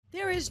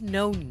There is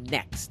no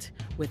next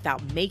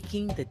without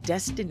making the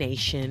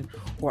destination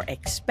or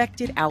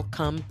expected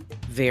outcome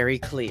very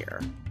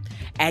clear.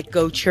 At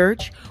Go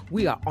Church,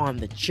 we are on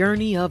the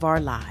journey of our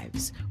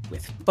lives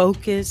with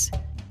focus,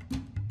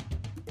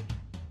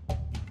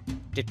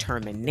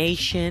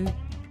 determination,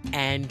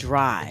 and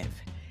drive.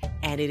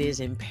 And it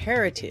is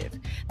imperative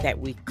that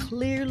we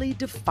clearly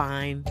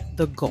define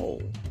the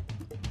goal: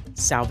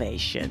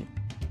 salvation.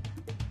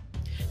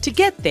 To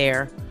get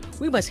there,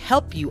 we must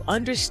help you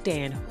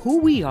understand who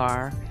we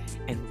are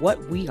and what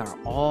we are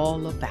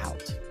all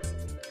about.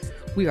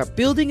 We are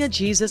building a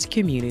Jesus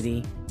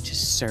community to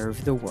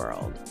serve the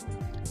world.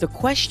 The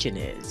question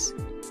is,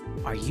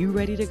 are you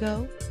ready to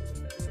go?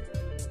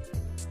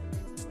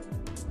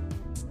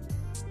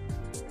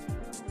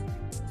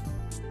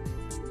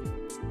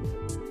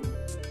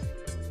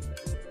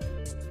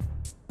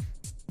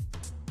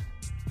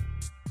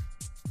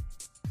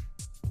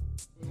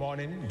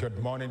 Morning, good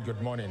morning,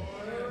 good morning.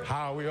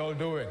 How are we all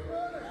doing?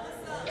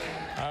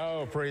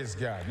 Oh, praise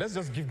God. Let's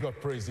just give God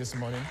praise this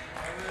morning.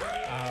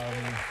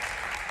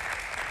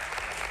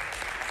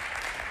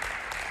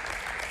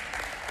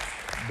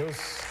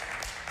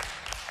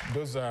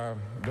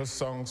 Those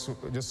songs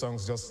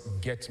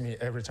just get me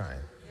every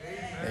time.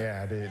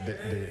 Yeah,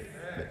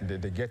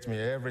 they get me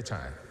every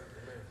time.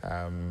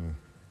 I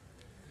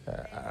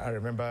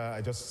remember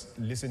I just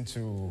listened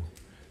to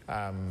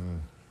I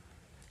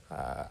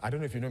don't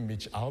know if you know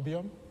Mitch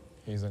Albion.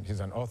 He's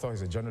an author,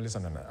 he's a journalist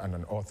and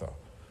an author.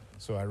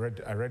 So I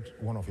read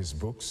one of his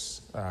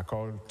books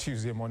called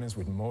Tuesday Mornings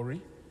with Maury,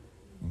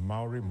 I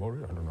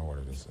don't know what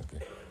it is.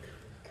 Okay.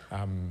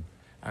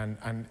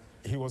 And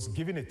he was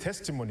giving a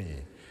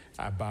testimony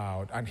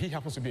about, and he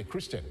happens to be a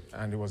Christian,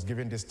 and he was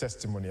giving this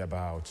testimony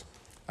about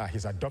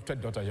his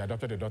adopted daughter. He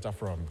adopted a daughter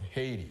from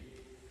Haiti,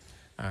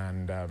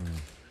 and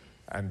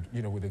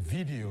you know, with the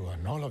video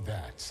and all of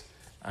that,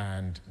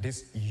 and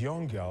this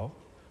young girl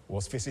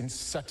was facing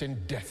certain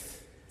death.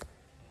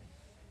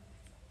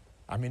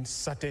 I mean,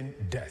 certain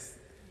death.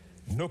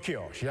 No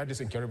cure. She had this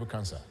incurable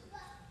cancer.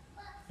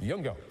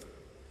 Young girl.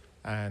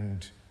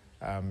 And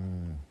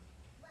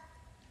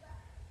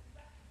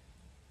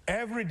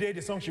every day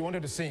the song she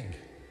wanted to sing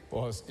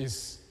no,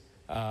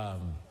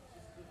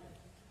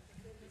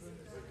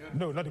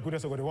 not the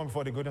goodness of God, the one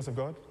before the goodness of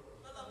God.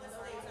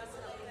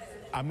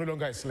 I'm no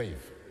longer a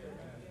slave.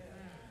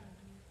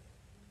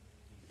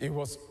 It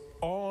was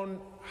on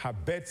her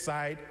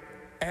bedside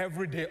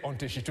every day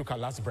until she took her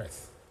last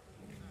breath.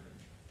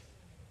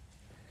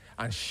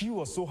 And she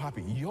was so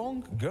happy.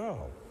 Young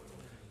girl.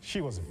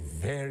 She was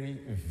very,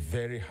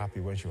 very happy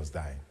when she was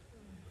dying,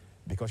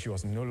 because she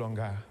was no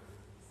longer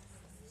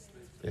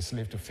a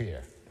slave to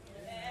fear.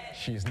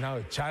 She is now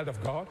a child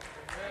of God.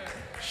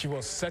 She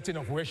was certain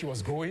of where she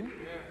was going.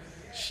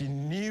 She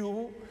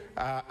knew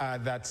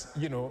that,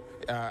 you know,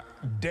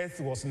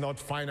 death was not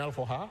final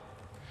for her.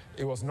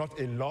 It was not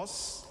a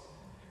loss.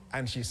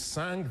 And she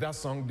sang that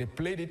song. They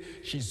played it.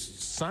 She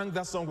sang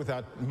that song with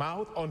her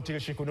mouth until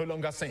she could no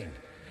longer sing.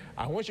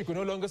 And when she could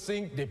no longer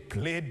sing, they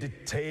played the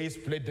tapes,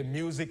 played the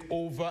music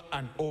over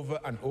and over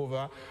and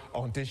over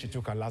until she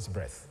took her last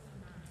breath.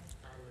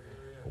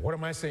 What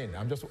am I saying?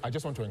 I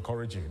just want to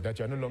encourage you that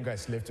you are no longer a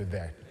slave to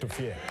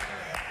fear.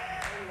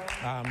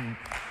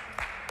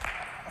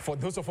 For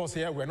those of us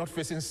here, we are not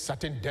facing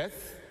certain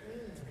death.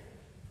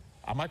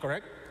 Am I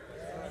correct?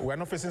 We are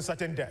not facing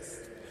certain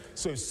death.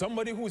 So if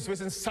somebody who is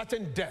facing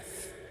certain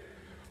death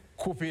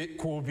could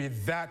be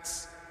that,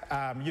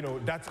 you know,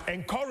 that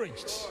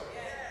encouraged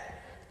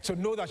to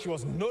know that she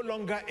was no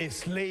longer a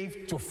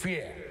slave to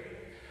fear,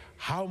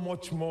 how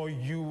much more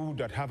you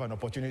that have an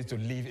opportunity to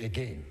live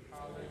again.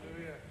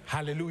 Hallelujah.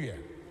 Hallelujah.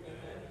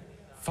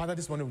 Father,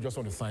 this morning we just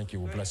want to thank you.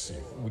 We bless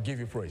you. We give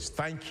you praise.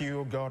 Thank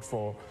you, God,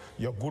 for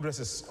your goodness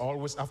is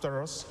always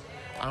after us,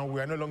 and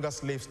we are no longer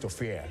slaves to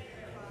fear.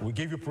 We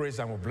give you praise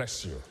and we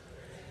bless you.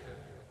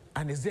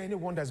 And is there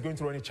anyone that's going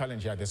through any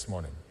challenge here this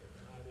morning?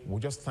 We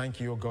just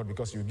thank you, God,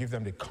 because you give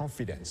them the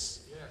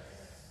confidence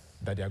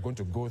that they are going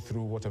to go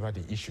through whatever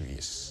the issue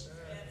is.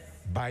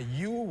 By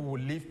you, we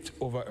will lift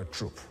over a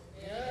troop.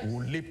 We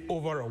will leap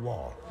over a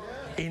wall.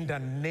 In the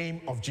name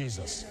of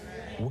Jesus.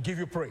 We'll give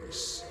you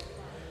praise.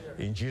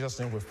 In Jesus'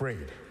 name we've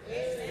prayed.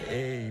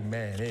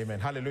 Amen. Amen.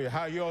 Hallelujah.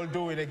 How are you all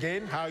doing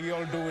again? How are you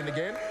all doing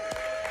again?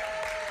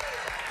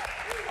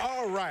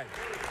 All right.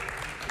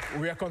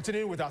 We are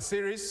continuing with our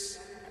series.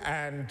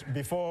 And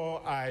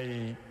before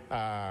I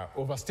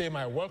overstay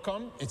my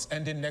welcome, it's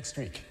ending next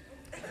week.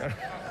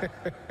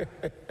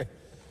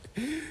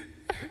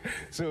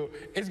 So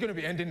it's going to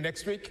be ending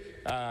next week.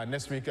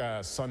 Next week,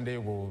 Sunday,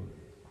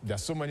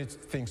 there's so many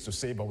things to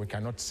say, but we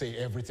cannot say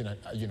everything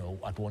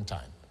at one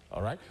time.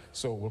 All right?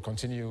 So we'll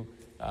continue.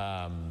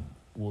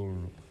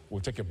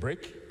 We'll take a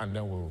break, and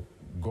then we'll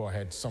go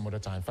ahead some other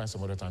time, find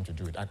some other time to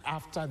do it. And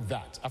after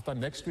that, after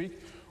next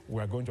week,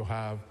 we're going to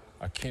have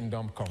a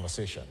kingdom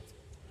conversation.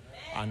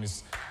 And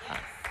it's,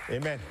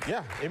 amen.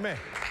 Yeah, amen.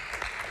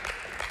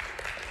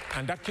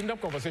 And that kingdom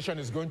conversation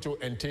is going to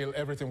entail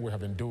everything we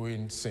have been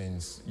doing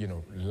since,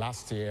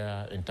 last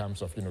year in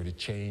terms of, the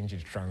change, the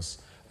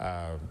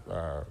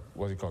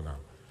what's it called now?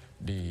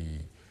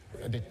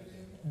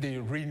 The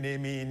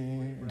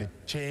renaming, the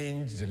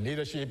change, the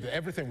leadership,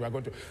 everything we are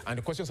going to, and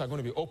the questions are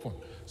going to be open.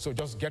 So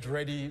just get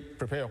ready,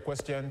 prepare your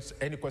questions,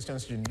 any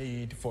questions you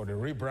need for the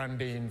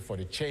rebranding, for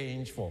the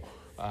change, for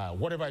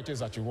whatever it is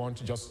that you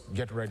want, just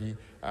get ready.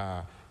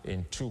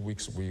 In 2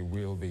 weeks, we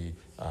will be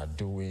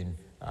doing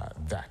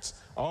that.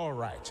 All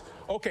right.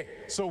 Okay,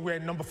 so we're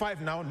in number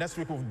 5 now. Next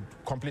week, we'll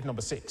complete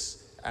number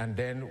 6, and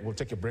then we'll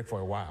take a break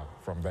for a while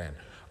from then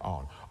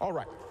on. All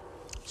right.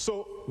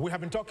 So we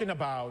have been talking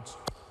about,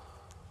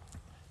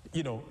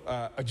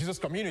 a Jesus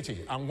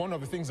community, and one of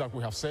the things that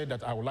we have said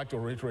that I would like to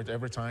reiterate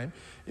every time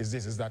is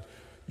this, is that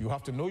you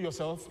have to know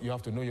yourself, you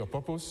have to know your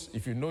purpose.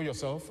 If you know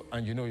yourself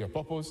and you know your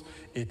purpose,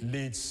 it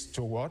leads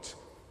to what?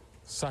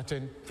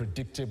 Certain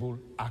predictable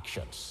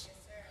actions.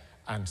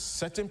 And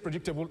certain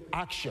predictable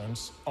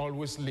actions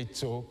always lead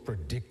to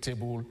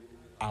predictable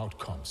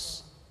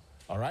outcomes.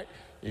 All right?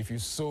 If you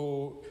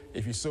sow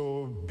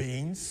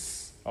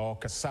beans or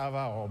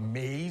cassava or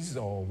maize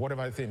or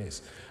whatever the thing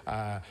is,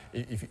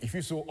 if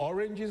you sow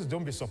oranges,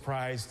 don't be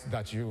surprised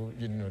that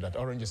that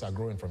oranges are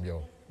growing from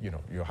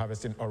you're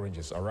harvesting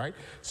oranges. All right?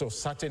 So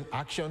certain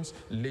actions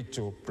lead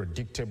to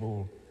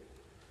predictable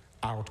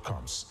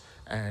outcomes.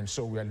 And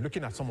so we are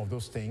looking at some of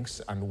those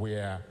things, and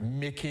we're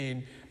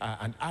making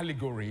an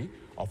allegory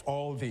of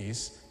all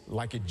these,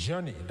 like a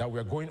journey, that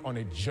we're going on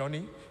a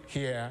journey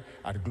here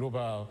at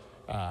Global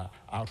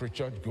Outreach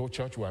Church, Go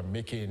Church. We're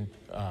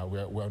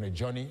on a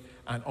journey.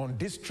 And on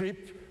this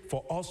trip,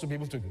 for us to be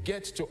able to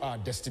get to our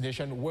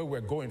destination where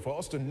we're going, for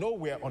us to know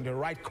we're on the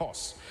right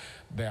course,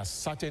 there are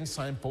certain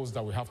signposts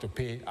that we have to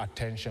pay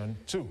attention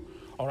to.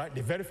 All right,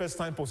 the very first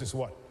signpost is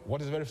what?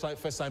 What is the very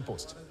first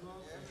signpost?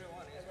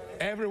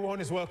 Everyone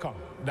is welcome.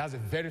 That's the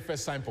very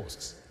first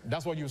signpost.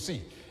 That's what you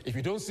see. If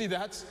you don't see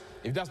that,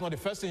 if that's not the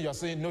first thing you're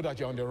seeing, know that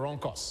you're on the wrong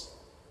course.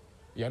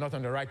 You're not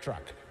on the right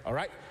track. All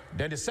right?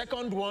 Then the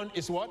second one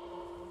is what?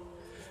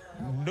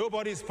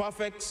 Nobody is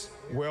perfect.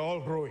 We're all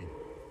growing.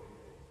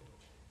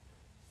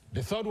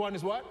 The third one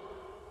is what?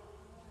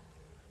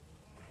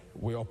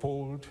 We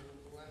uphold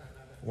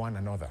one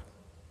another.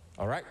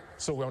 All right?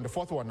 So we're on the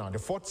fourth one now. The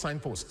fourth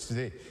signpost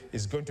today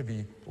is going to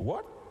be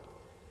what?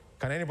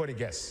 Can anybody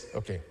guess?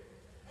 Okay.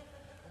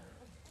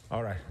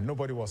 All right,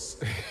 nobody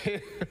was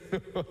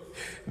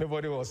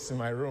in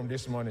my room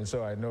this morning,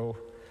 so I know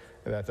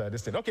that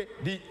this thing. Okay,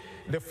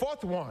 the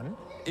fourth one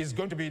is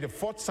going to be, the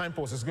fourth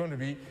signpost is going to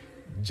be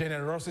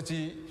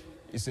generosity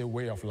is a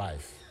way of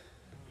life.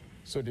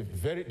 So the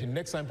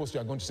next signpost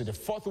you are going to see, the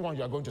fourth one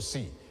you are going to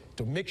see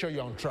to make sure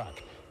you're on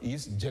track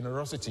is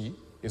generosity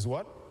is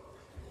what?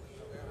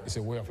 It's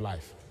a way of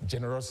life.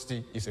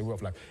 Generosity is a way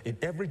of life. In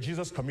every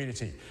Jesus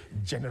community,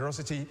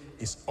 generosity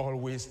is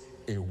always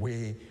a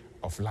way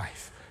of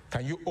life.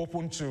 Can you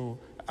open to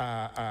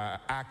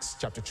Acts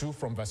chapter 2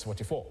 from verse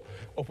 44?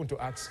 Open to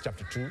Acts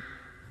chapter 2.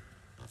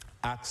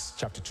 Acts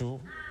chapter 2,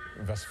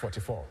 verse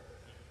 44.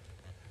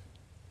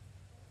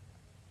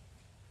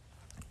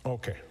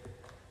 Okay.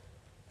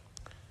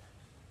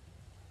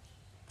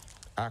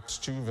 Acts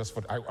 2, verse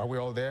 44. Are we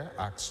all there?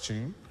 Acts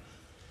 2.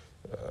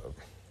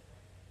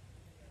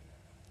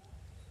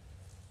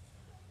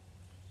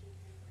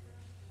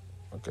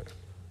 Okay.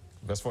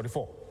 Verse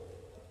 44.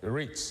 It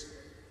reads.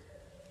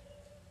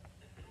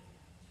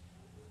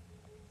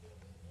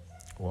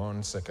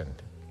 1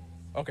 second.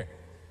 Okay.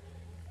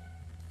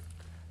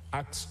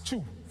 Acts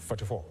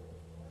 2:44.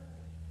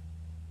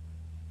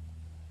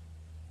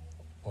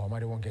 Or am I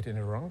the one getting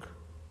it wrong?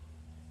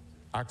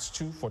 Acts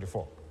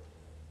 2:44.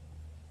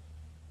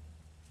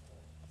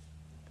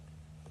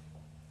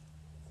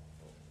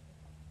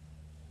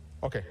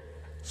 Okay.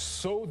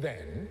 So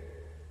then,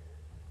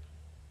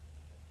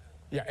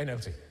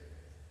 NLT.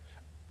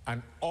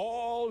 And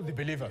all the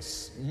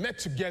believers met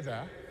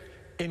together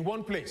in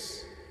one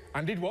place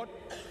and did what?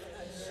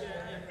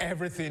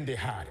 Everything they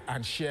had,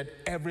 and shared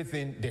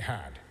everything they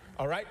had.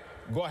 All right,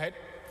 go ahead.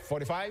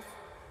 45.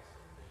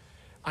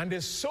 And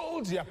they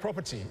sold their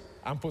property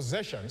and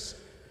possessions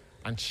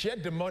and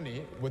shared the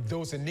money with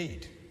those in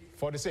need.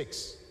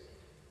 46.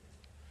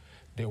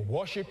 They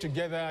worshiped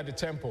together at the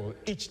temple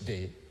each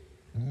day,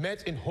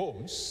 met in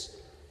homes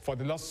for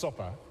the Lord's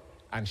Supper,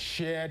 and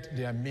shared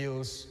their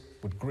meals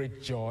with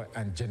great joy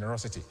and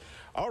generosity.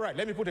 All right,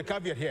 let me put a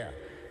caveat here.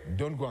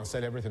 Don't go and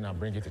sell everything and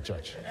bring it to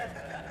church.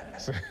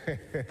 So,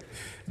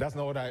 that's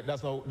not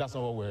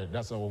what we're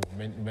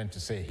meant to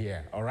say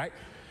here. All right,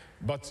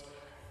 but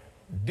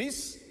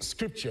this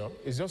scripture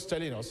is just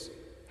telling us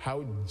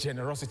how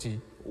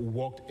generosity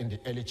worked in the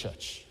early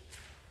church,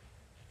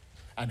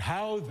 and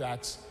how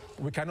that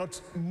we cannot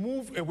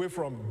move away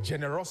from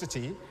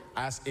generosity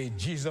as a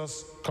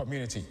Jesus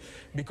community.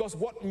 Because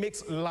what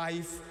makes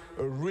life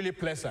really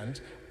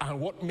pleasant and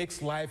what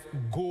makes life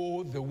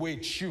go the way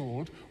it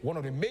should, one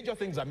of the major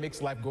things that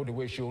makes life go the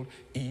way it should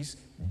is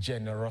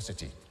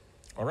generosity.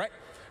 All right?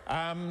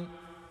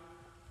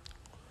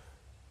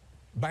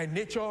 By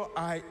nature,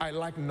 I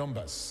like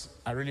numbers.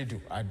 I really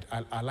do.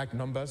 I like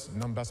numbers.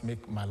 Numbers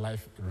make my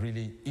life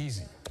really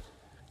easy.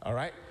 All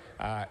right?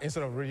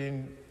 Instead of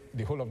reading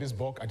the whole of this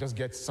book. I just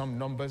get some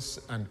numbers,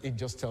 and it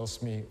just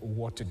tells me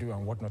what to do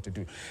and what not to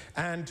do.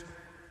 And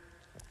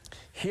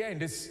here in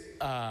this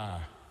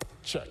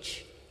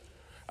church,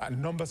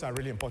 numbers are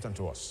really important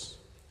to us.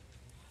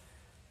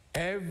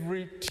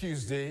 Every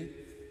Tuesday,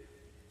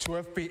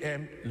 12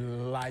 p.m.,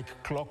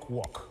 like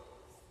clockwork,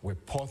 we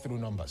pour through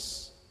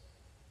numbers.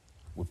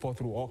 We pour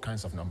through all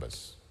kinds of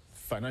numbers,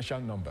 financial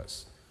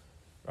numbers,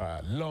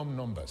 LUM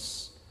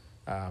numbers,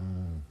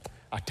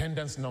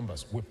 attendance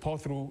numbers. We pour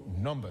through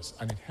numbers,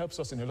 and it helps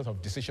us in a lot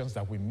of decisions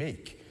that we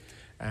make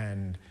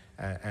and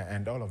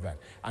all of that.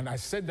 And I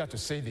said that to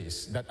say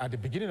this, that at the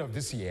beginning of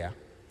this year,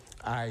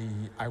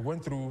 I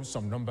went through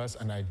some numbers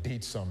and I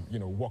did some,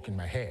 work in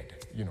my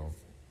head,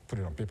 put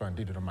it on paper and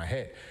did it on my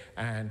head.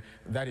 And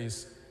that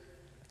is,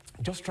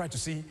 just try to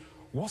see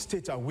what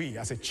state are we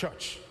as a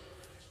church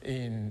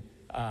in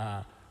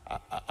our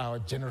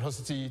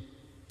generosity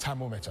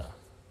thermometer.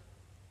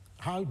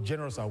 How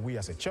generous are we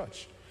as a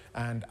church?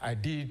 And I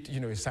did,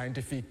 a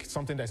scientific,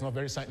 something that's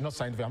not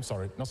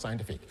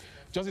scientific.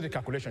 Just did a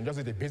calculation, just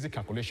did a basic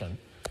calculation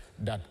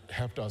that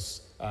helped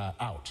us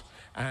out.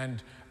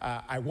 And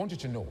I want you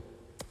to know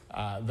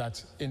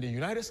that in the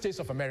United States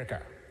of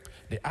America,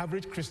 the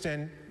average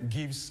Christian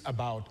gives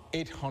about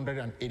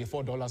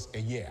 $884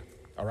 a year.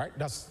 All right,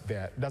 that's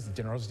the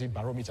generosity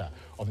barometer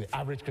of the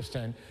average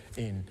Christian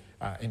in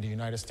the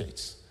United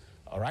States.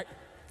 All right,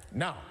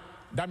 now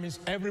that means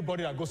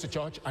everybody that goes to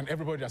church and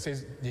everybody that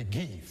says they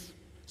give.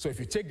 So if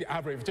you take the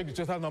average, if you take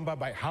the total number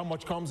by how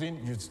much comes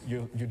in,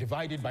 you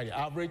divide it by the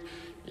average,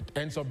 it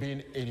ends up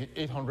being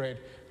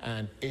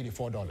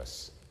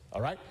 $884.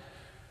 All right,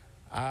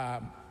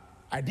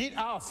 I did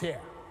ours here.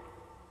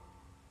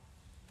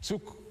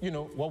 Took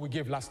what we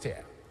gave last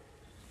year,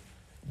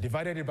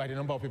 divided it by the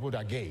number of people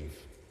that gave.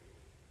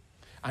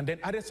 And then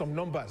added some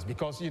numbers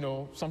because,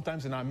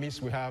 sometimes in our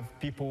midst we have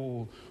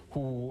people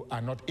who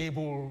are not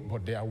able,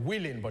 but they are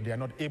willing, but they are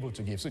not able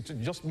to give. So to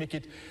just make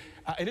it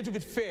a little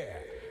bit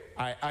fair,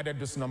 I added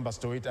those numbers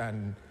to it,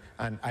 and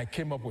I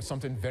came up with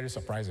something very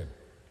surprising.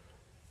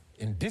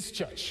 In this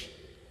church,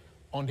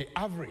 on the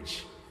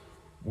average,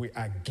 we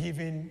are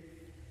giving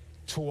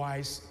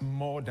twice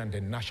more than the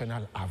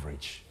national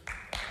average.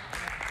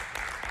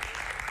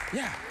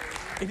 Yeah,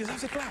 it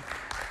deserves a clap.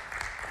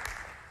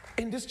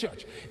 In this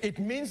church, it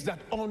means that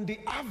on the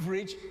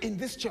average in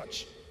this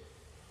church,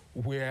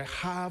 we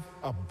have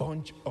a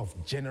bunch of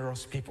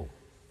generous people.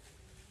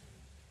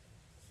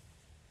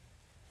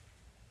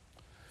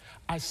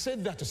 I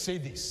said that to say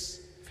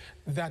this,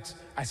 this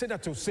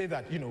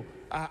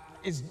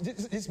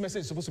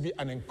message is supposed to be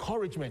an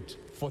encouragement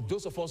for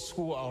those of us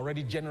who are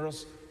already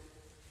generous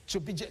to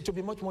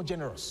be much more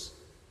generous.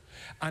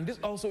 And this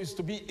also is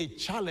to be a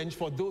challenge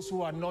for those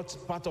who are not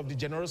part of the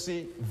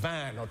generosity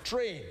van or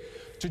train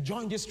to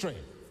join this train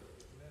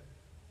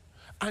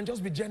and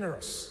just be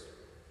generous.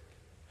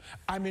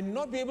 I may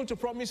not be able to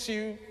promise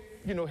you,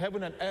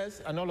 heaven and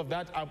earth and all of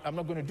that. I'm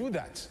not going to do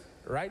that,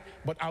 right?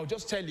 But I'll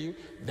just tell you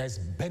there's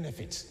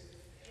benefit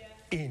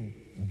in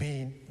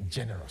being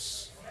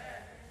generous.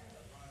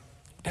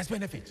 There's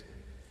benefit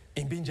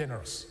in being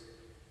generous.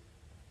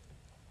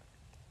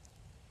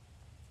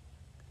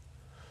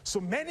 So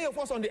many of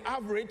us on the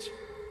average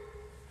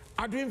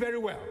are doing very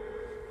well.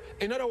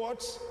 In other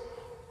words,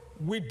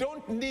 we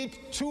don't need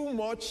too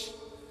much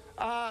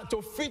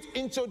to fit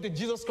into the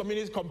Jesus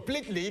community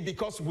completely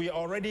because we are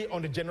already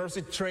on the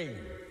generosity train.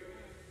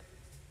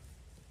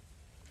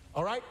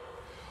 All right?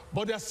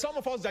 But there are some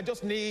of us that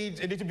just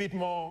need a little bit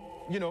more,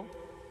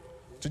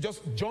 to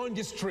just join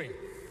this train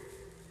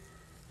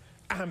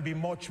and be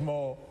much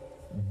more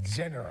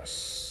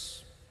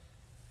generous.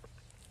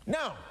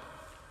 Now,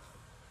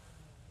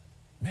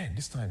 man,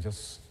 this time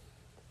just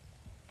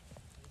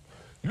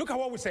look at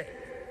what we say.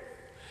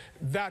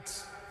 That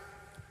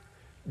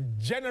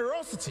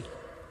generosity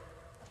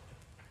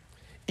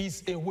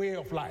is a way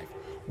of life.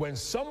 When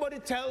somebody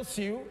tells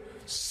you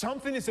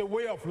something is a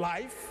way of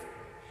life,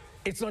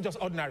 it's not just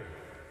ordinary.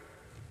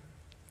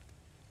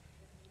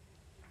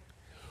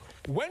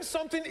 When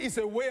something is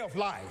a way of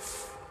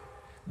life,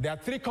 there are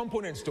three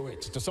components to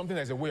it, to something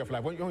that's a way of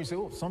life. When you say,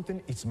 oh,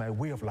 something is my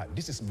way of life,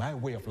 this is my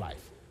way of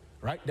life,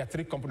 right? There are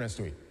three components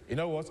to it. In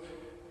other words,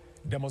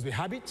 there must be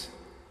habit.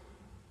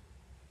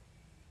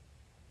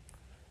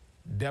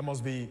 There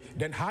must be,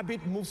 then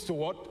habit moves to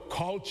what?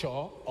 Culture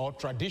or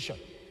tradition.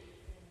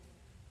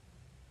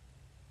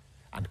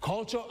 And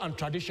culture and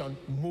tradition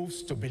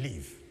moves to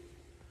belief.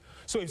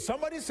 So if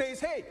somebody says,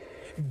 hey,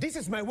 this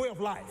is my way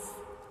of life,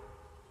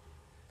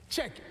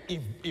 check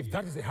if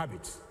that is a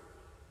habit.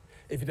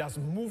 If it has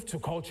moved to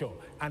culture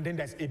and then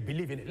there's a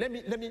belief in it. Let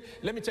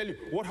me tell you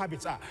what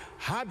habits are.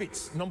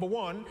 Habits, number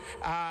one,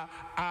 are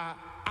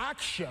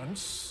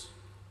actions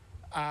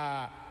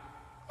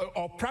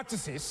or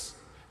practices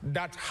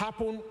that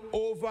happen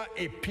over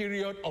a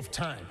period of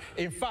time.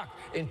 In fact,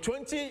 in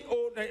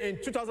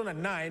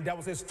 2009, there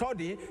was a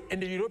study in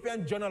the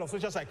European Journal of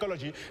Social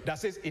Psychology that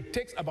says it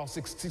takes about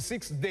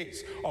 66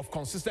 days of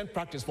consistent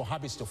practice for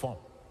habits to form.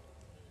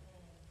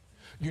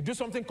 You do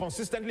something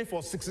consistently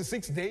for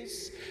 66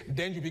 days,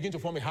 then you begin to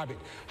form a habit.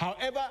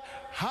 However,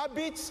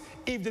 habits,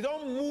 if they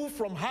don't move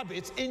from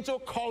habits into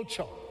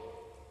culture,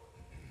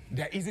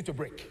 they're easy to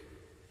break.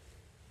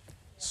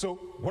 So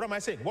what am I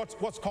saying?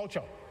 What's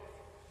culture?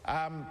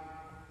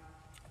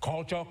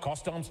 Culture,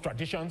 customs,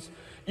 traditions,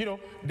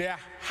 they are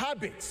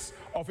habits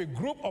of a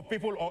group of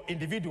people or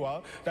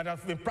individual that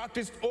have been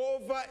practiced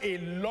over a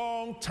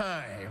long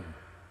time.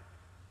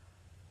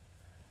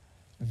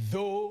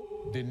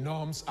 Though the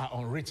norms are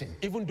unwritten,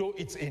 even though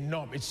it's a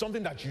norm, it's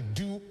something that you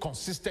do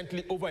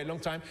consistently over a long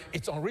time,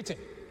 it's unwritten.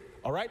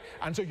 All right?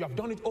 And so you have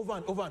done it over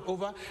and over and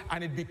over,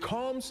 and it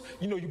becomes,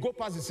 you go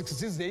past the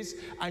 66 days,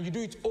 and you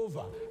do it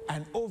over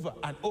and over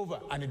and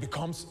over, and it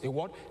becomes a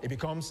what? It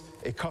becomes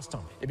a custom.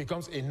 It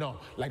becomes a norm.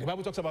 Like the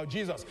Bible talks about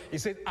Jesus. He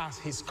said, as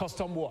his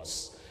custom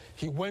was.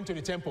 He went to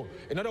the temple.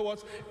 In other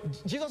words,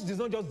 Jesus did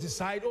not just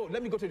decide, oh,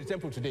 let me go to the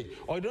temple today.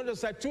 Or he did not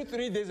decide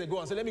 2-3 days ago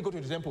and say, let me go to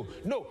the temple.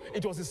 No,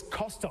 it was his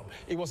custom.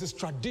 It was his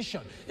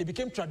tradition. It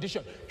became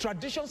tradition.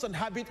 Traditions and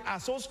habits are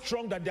so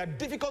strong that they are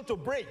difficult to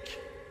break.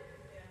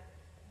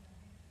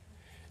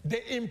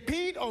 They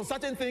impede on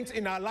certain things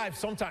in our lives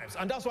sometimes.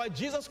 And that's why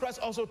Jesus Christ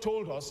also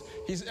told us,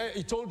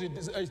 he told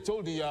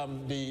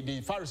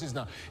the Pharisees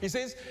now, he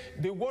says,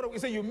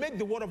 you make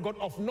the word of God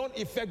of none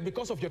effect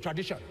because of your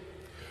tradition.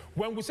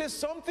 When we say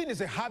something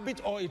is a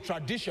habit or a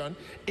tradition,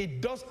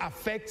 it does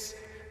affect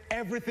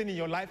everything in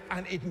your life,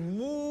 and it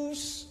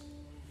moves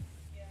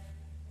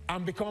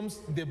and becomes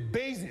the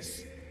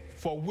basis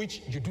for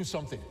which you do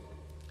something.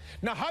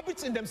 Now,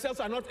 habits in themselves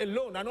are not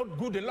alone, are not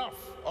good enough,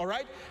 all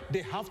right?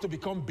 They have to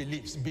become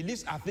beliefs.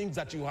 Beliefs are things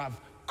that you have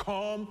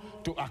come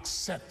to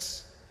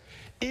accept,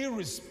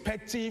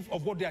 irrespective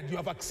of what they are. You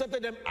have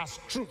accepted them as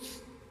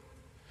truth,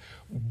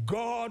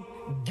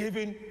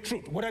 God-given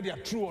truth, whether they are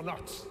true or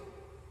not.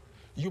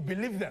 You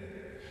believe them,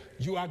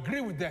 you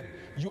agree with them,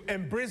 you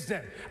embrace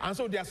them, and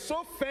so they are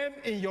so firm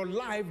in your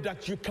life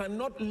that you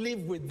cannot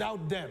live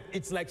without them.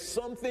 It's like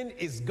something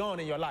is gone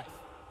in your life.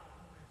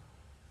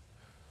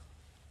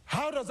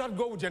 How does that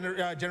go with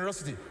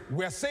generosity?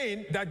 We're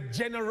saying that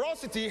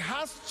generosity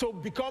has to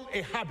become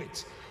a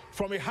habit.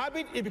 From a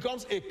habit, it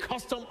becomes a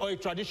custom or a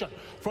tradition.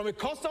 From a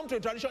custom to a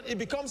tradition, it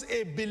becomes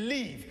a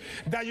belief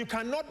that you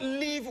cannot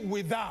live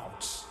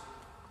without.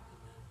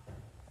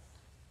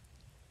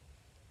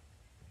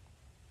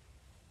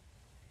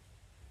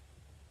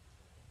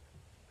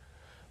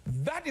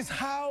 That is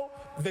how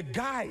the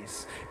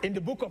guys in the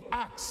book of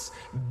Acts,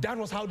 that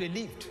was how they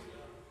lived.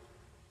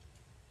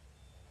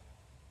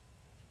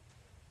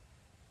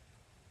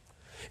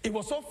 It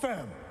was so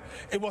firm.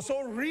 It was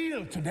so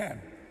real to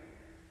them.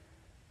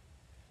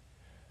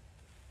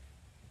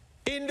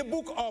 In the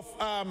book of,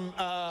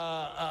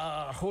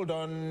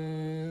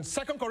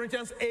 2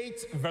 Corinthians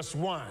 8, verse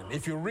 1.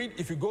 If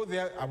you go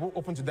there, I won't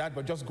open to that,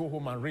 but just go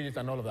home and read it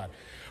and all of that.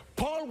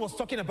 Paul was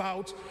talking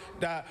about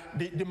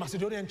the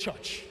Macedonian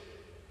church.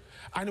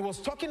 And he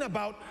was talking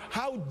about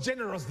how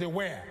generous they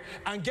were.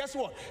 And guess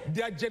what?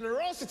 Their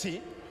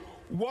generosity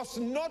was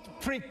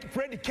not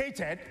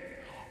predicated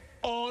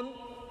on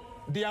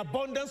the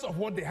abundance of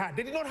what they had.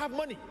 They did not have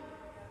money.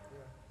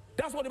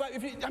 That's what the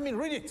Bible,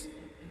 read it.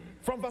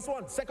 From verse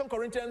 1, 2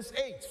 Corinthians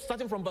 8,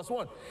 starting from verse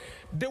 1.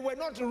 They were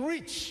not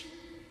rich.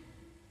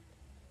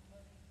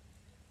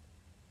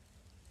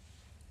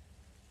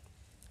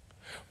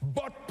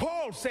 But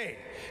Paul said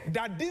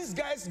that these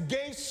guys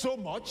gave so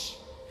much,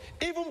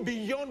 even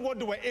beyond what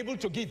they were able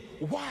to give.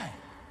 Why?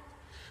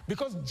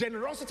 Because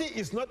generosity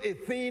is not a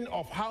thing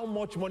of how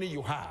much money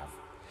you have.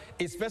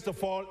 It's first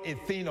of all a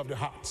thing of the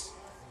heart.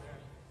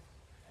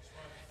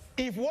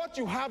 If what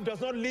you have does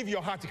not leave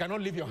your heart, it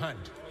cannot leave your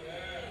hand.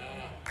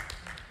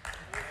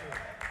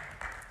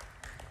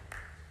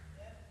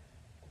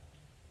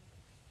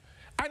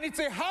 And it's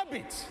a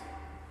habit.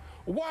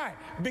 Why?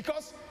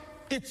 Because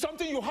it's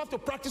something you have to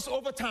practice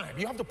over time.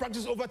 You have to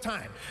practice over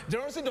time.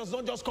 Generosity does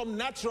not just come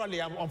naturally,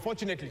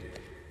 unfortunately.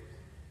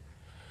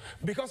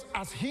 Because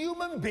as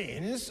human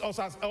beings, or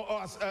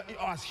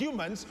as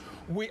humans,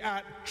 we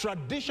are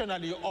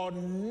traditionally or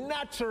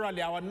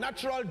naturally, our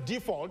natural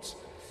default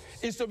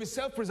is to be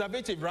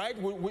self-preservative,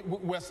 right? We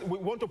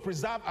want to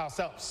preserve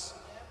ourselves.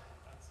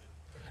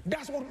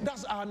 That's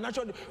our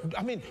natural,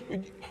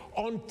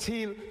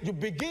 until you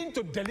begin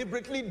to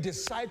deliberately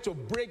decide to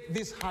break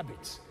this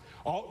habit,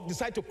 or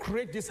decide to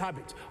create this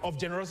habit of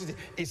generosity,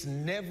 it's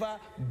never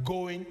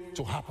going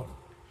to happen.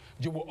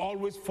 You will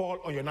always fall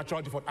on your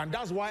natural default. And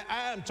that's why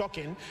I am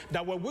talking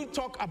that when we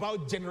talk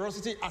about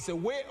generosity as a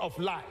way of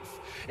life,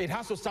 it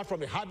has to start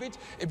from a habit,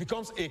 it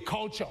becomes a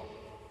culture.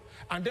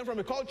 And then from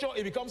a culture,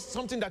 it becomes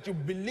something that you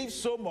believe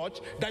so much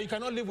that you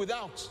cannot live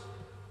without.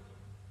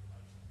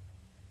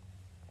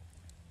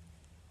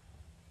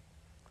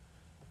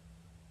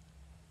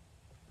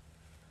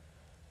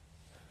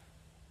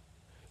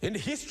 In the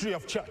history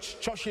of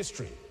church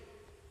history,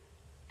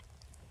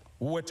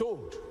 we were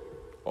told,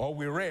 or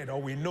we read,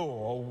 or we know,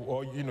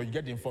 or you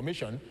get the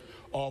information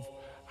of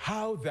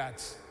how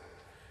that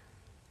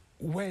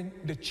when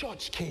the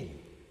church came,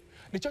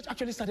 the church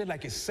actually started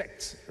like a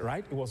sect,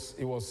 right? It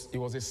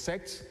was a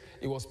sect,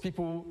 it was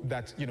people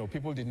that,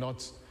 people did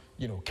not,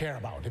 care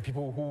about. The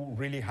people who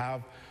really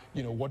have,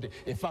 what they,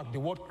 in fact, the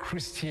word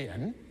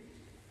Christian,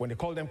 when they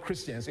called them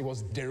Christians, it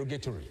was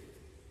derogatory.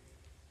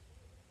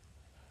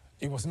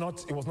 It was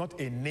not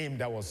a name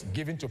that was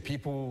given to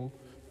people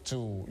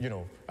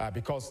to,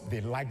 because they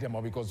liked them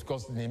or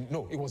because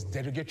no, it was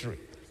derogatory.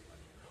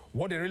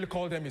 What they really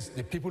called them is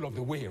the people of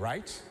the way,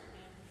 right?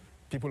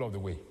 People of the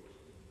way.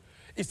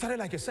 It started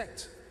like a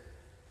sect.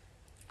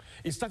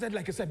 It started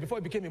like a sect before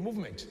it became a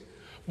movement.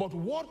 But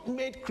what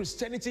made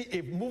Christianity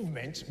a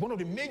movement, one of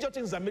the major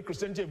things that made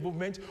Christianity a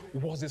movement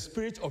was the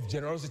spirit of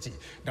generosity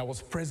that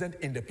was present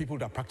in the people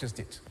that practiced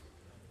it.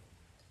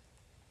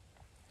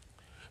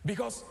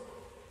 Because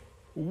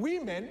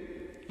women,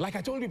 like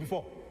I told you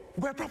before,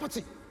 were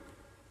property.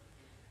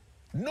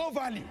 No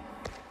value.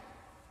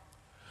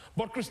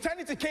 But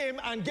Christianity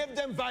came and gave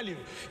them value.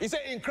 He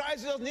said, in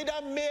Christ, neither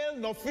male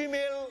nor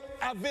female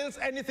avails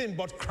anything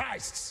but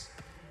Christ.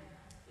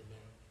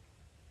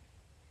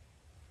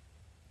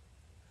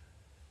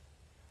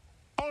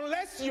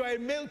 Unless you are a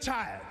male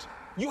child,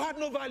 you had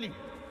no value.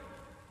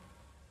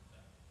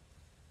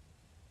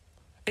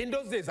 In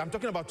those days, I'm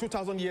talking about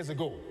 2,000 years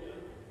ago,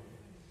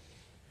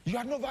 you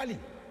had no value.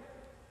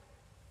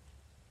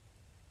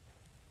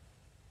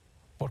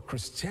 But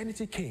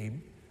Christianity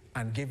came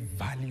and gave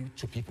value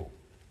to people.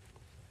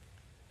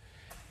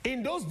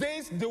 In those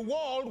days, the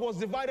world was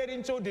divided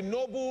into the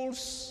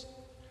nobles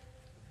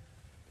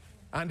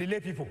and the lay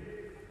people.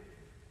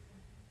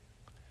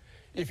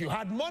 If you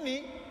had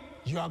money,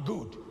 you are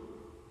good.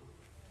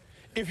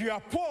 If you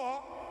are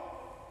poor,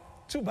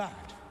 too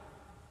bad.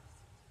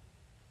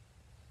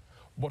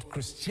 But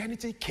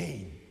Christianity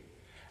came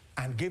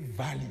and gave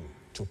value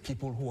to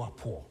people who are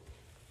poor.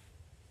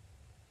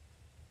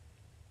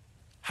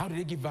 How did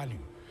they give value?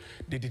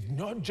 They did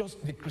not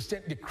just, the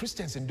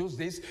Christians in those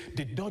days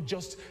did not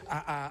just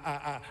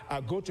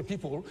go to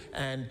people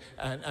and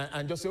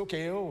just say,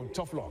 okay, oh,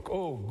 tough luck,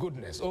 oh,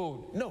 goodness,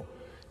 oh, no.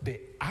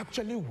 They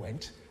actually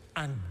went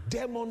and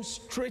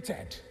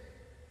demonstrated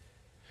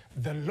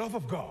the love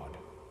of God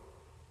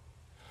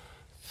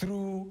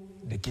through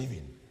the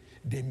giving.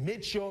 They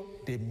made sure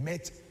they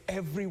met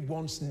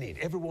everyone's need,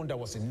 everyone that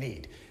was in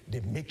need. They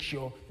make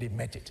sure they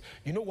met it.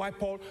 You know why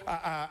Paul?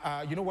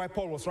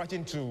 Paul was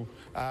writing to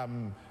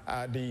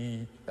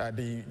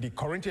the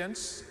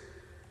Corinthians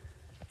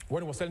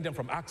when he was telling them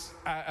from Acts.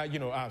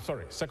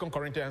 2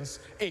 Corinthians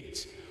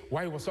 8.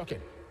 Why he was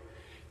talking?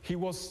 He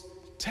was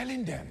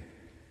telling them.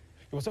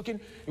 He was talking.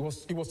 He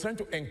was trying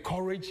to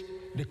encourage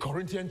the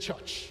Corinthian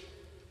church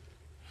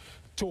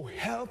to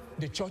help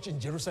the church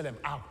in Jerusalem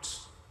out.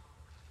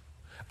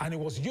 And he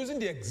was using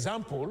the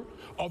example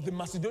of the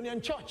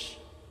Macedonian church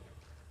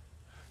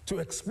to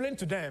explain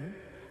to them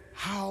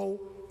how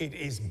it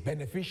is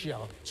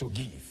beneficial to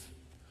give.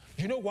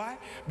 You know why?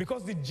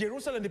 Because the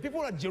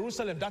people at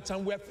Jerusalem that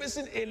time were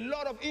facing a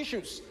lot of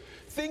issues.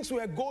 Things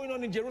were going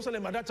on in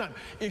Jerusalem at that time.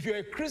 If you're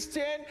a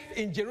Christian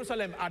in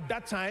Jerusalem at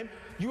that time,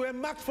 you were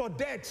marked for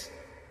death.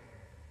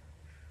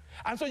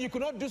 And so you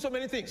could not do so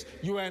many things.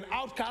 You were an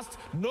outcast.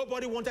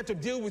 Nobody wanted to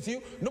deal with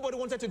you. Nobody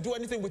wanted to do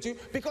anything with you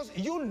because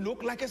you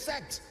looked like a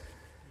sect.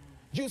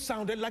 You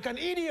sounded like an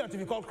idiot if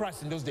you called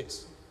Christ in those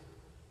days.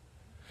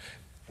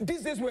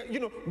 These days,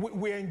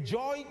 we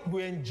enjoy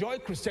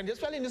Christianity,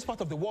 especially in this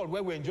part of the world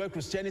where we enjoy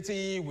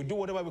Christianity, we do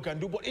whatever we can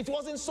do, but it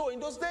wasn't so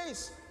in those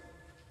days.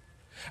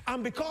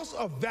 And because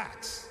of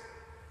that,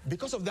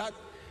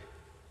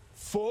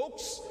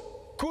 folks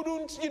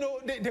couldn't,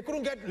 they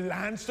couldn't get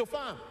lands to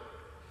farm.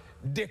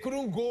 They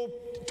couldn't go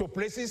to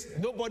places,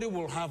 nobody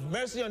will have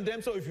mercy on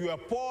them. So if you are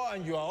poor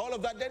and you are all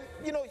of that, then,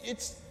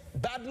 it's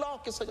bad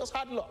luck. It's just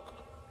hard luck.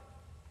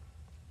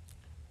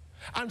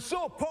 And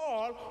so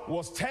Paul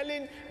was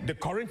telling the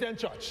Corinthian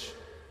church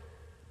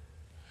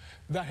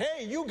that,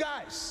 hey, you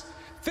guys,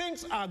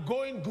 things are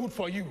going good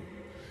for you.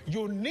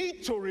 You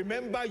need to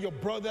remember your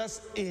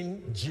brothers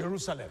in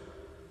Jerusalem.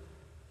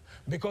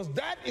 Because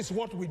that is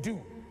what we do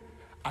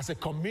as a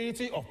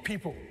community of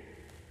people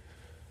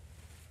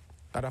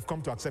that have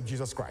come to accept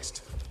Jesus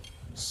Christ.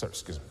 Sir,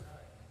 excuse me.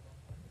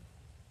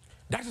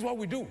 That is what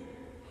we do.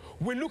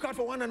 We look out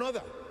for one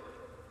another.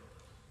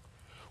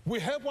 We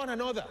help one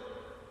another.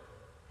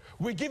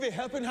 We give a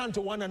helping hand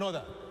to one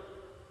another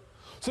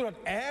so that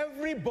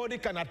everybody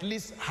can at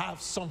least have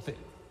something.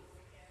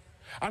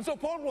 And so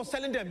Paul was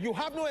telling them, you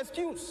have no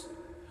excuse.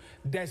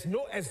 There's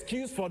no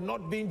excuse for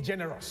not being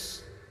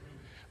generous.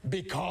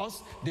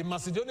 Because the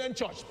Macedonian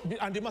church,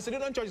 and the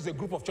Macedonian church is a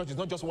group of churches,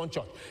 not just one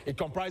church. It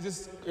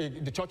comprises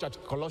the church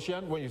at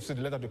Colossians, when you see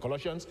the letter to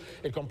Colossians.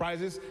 It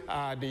comprises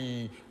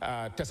the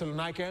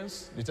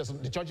Thessalonians,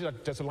 the churches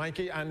at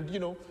Thessaloniki,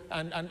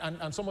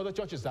 and some other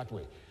churches that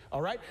way.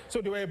 All right?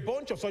 So there were a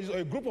bunch of churches, or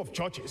a group of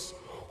churches,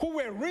 who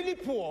were really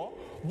poor,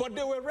 but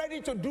they were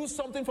ready to do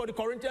something for the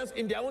Corinthians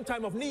in their own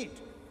time of need.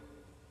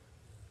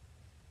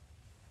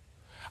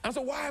 And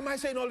so why am I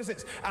saying all these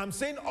things? I'm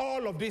saying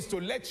all of this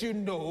to let you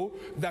know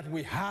that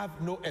we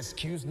have no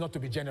excuse not to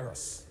be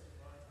generous.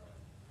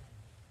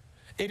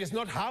 It is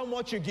not how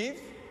much you give.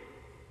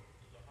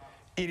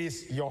 It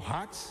is your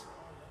heart.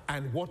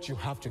 and what you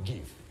have to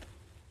give.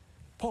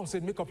 Paul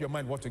said, make up your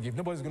mind what to give.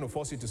 Nobody's going to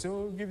force you to say,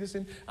 oh, give this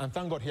in. And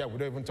thank God here, we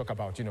don't even talk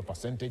about,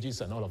 percentages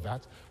and all of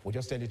that. We'll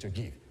just tell you to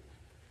give.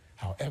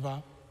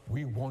 However,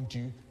 we want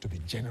you to be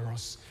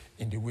generous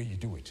in the way you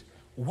do it.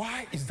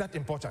 Why is that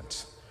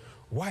important?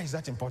 Why is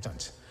that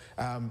important?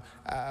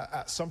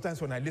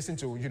 Sometimes when I listen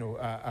to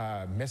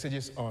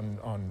messages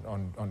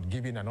on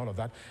giving and all of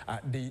that,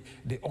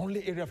 the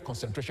only area of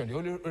concentration, the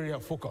only area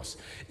of focus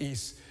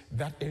is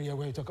that area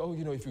where you talk,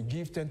 if you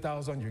give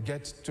 10,000, you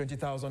get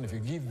 20,000. If you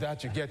give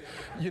that, you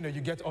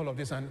get all of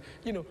this, and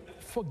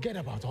forget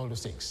about all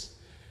those things.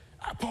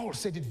 Paul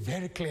said it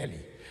very clearly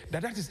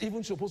that is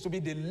even supposed to be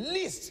the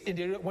least in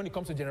the area when it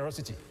comes to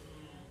generosity.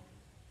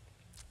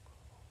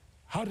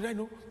 How did I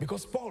know?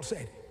 Because Paul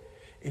said,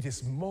 it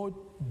is more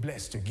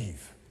blessed to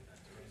give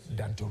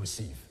than to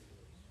receive.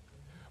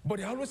 But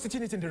they're always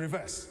teaching it in the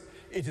reverse.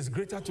 It is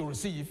greater to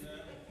receive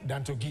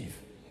than to give.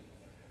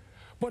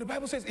 But the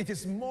Bible says it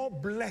is more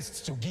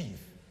blessed to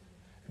give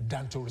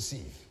than to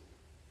receive.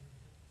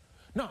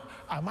 Now,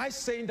 am I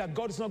saying that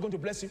God is not going to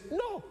bless you?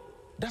 No,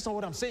 that's not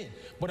what I'm saying.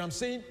 But I'm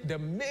saying the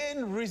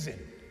main reason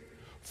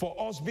for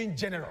us being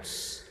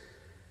generous,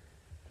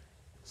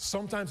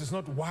 sometimes it's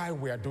not why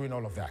we are doing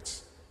all of that.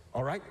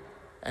 All right?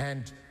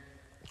 And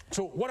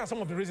so what are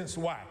some of the reasons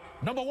why?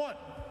 Number one,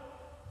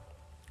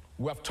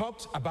 we have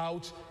talked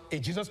about a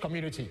Jesus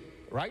community,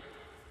 right?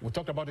 We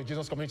talked about a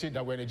Jesus community,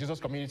 that we're in a Jesus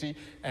community,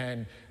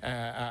 and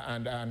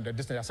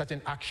there are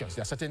certain actions,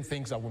 there are certain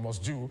things that we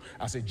must do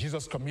as a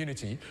Jesus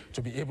community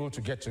to be able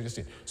to get to this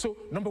thing. So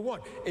number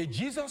one, a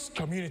Jesus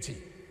community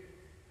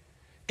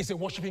is a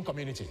worshiping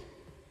community.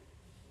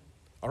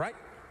 All right?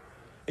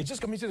 A Jesus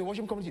community is a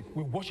worshiping community.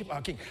 We worship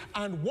our King.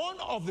 And one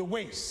of the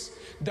ways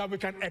that we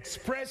can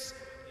express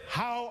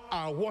how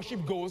our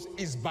worship goes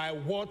is by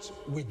what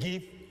we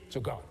give to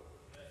God,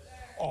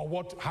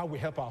 or how we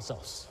help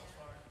ourselves.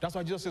 That's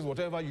why Jesus says,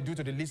 whatever you do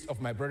to the least of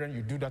my brethren,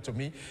 you do that to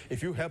me.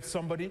 If you help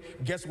somebody,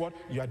 guess what?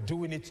 You are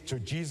doing it to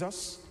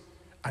Jesus,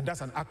 and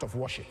that's an act of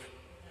worship.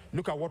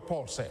 Look at what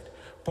Paul said.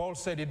 Paul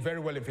said it very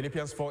well in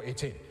Philippians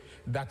 4:18,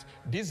 that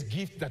this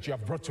gift that you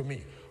have brought to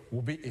me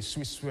will be a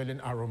sweet smelling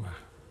aroma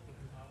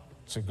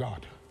to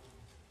God.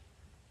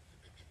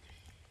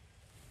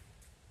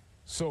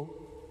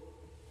 So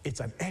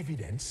it's an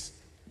evidence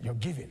you're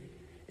giving.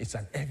 It's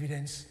an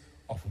evidence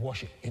of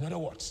worship. In other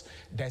words,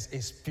 there's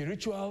a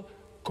spiritual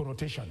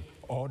connotation,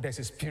 or there's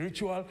a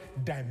spiritual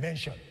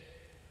dimension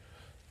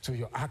to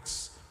your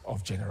acts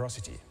of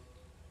generosity.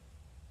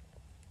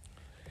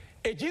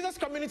 A Jesus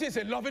community is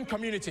a loving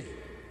community.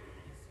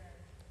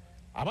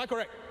 Am I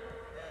correct?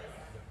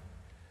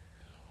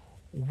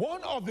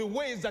 One of the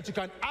ways that you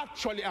can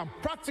actually and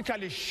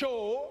practically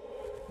show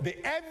the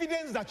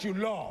evidence that you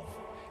love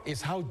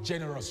is how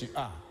generous you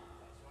are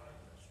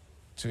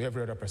to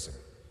every other person.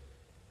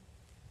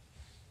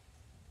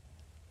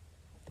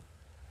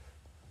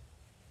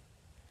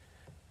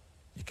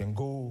 You can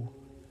go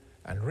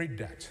and read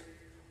that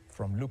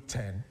from Luke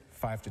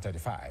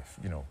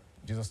 10:5-35.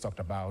 Jesus talked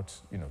about,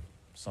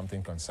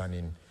 something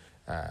concerning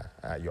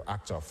your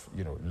act of,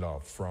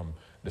 love, from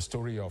the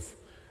story of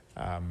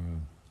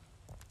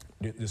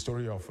the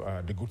story of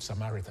the Good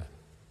Samaritan,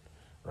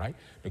 right?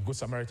 The Good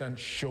Samaritan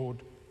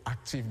showed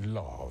active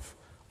love,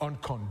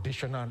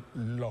 unconditional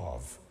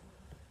love,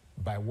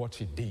 by what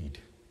he did,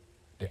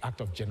 the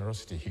act of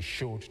generosity he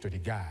showed to the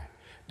guy.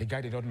 The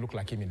guy did not look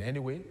like him in any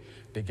way.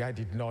 The guy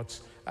did not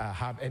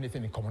have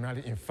anything in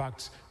commonality. In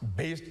fact,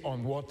 based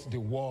on what the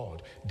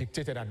world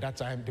dictated at that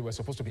time, they were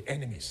supposed to be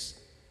enemies.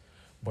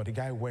 But the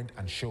guy went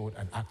and showed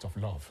an act of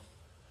love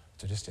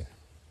to this thing.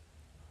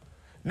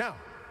 Now,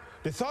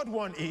 the third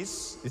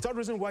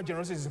reason why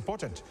generosity is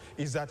important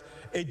is that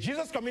a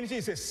Jesus community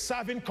is a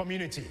serving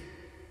community.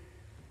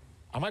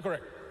 Am I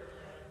correct?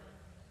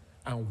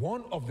 And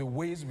one of the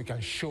ways we can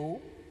show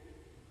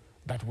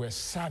that we're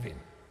serving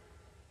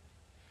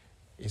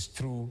is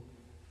through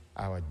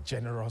our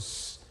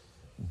generous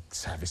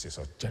services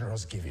or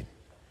generous giving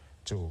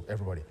to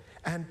everybody.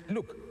 And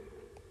look,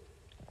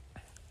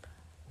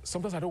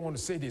 sometimes I don't want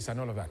to say this and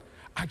all of that.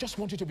 I just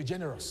want you to be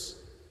generous.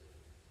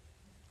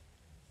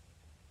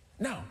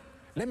 Now,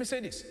 let me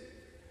say this.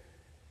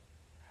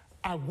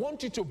 I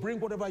want you to bring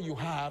whatever you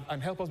have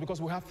and help us,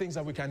 because we have things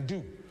that we can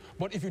do.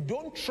 But if you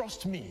don't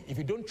trust me, if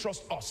you don't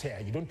trust us here,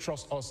 you don't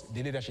trust us,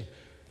 the leadership,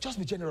 just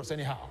be generous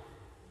anyhow.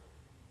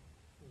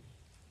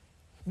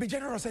 Be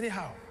generous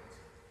anyhow.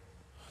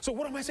 So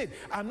what am I saying?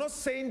 I'm not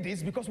saying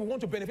this because we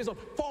want to benefit.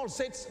 Paul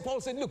said,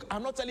 look,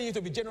 I'm not telling you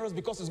to be generous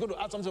because it's going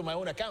to add something to my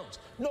own account.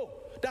 No,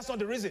 that's not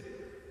the reason.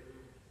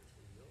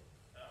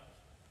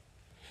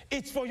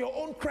 It's for your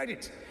own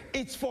credit.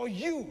 It's for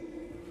you.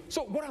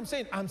 So what I'm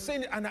saying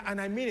and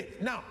I mean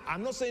it. Now,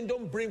 I'm not saying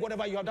don't bring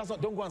whatever you have.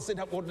 Don't go and say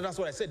that's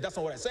what I said. That's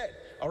not what I said.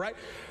 All right?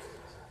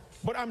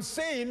 But I'm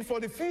saying for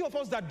the few of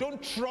us that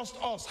don't trust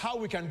us how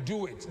we can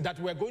do it, that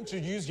we're going to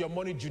use your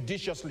money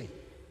judiciously,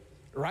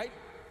 right?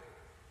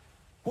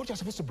 What you're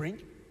supposed to bring,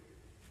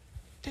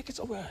 take it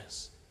somewhere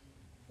else.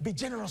 Be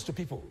generous to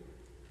people.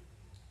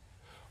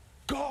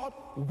 God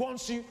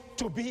wants you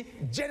to be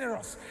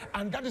generous.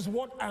 And that is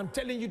what I'm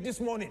telling you this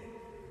morning.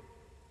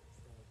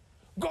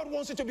 God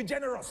wants you to be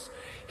generous.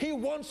 He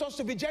wants us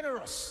to be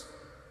generous.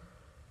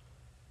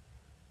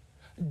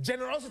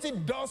 Generosity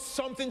does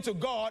something to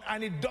God,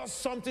 and it does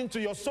something to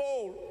your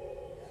soul.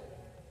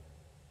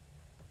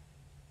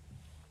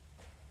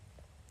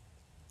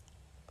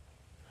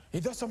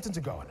 It does something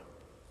to God,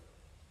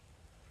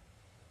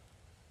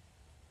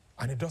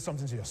 and it does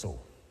something to your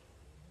soul.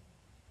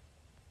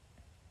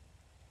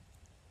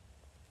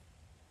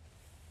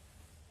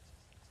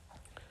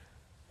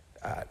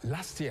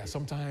 Last year,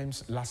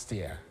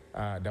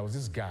 there was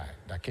this guy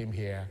that came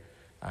here,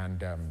 and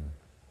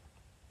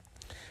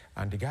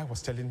the guy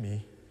was telling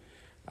me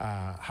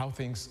how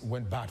things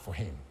went bad for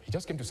him. He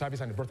just came to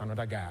service and he brought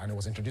another guy, and he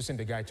was introducing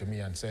the guy to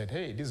me and said,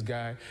 "Hey, this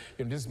guy,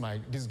 this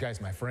guy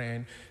is my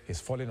friend. He's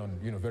fallen on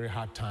very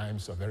hard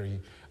times or very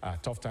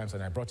tough times,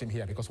 and I brought him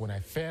here because when I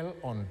fell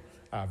on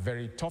a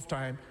very tough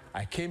time,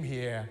 I came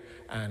here,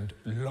 and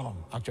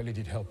Lom actually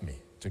did help me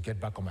to get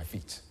back on my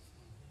feet."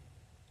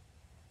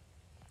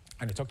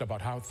 And he talked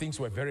about how things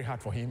were very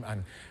hard for him,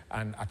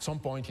 and at some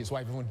point his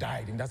wife even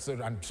died,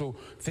 and so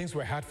things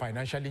were hard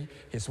financially.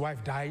 His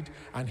wife died,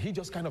 and he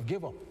just kind of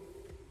gave up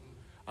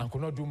and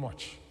could not do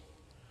much.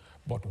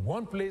 But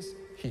one place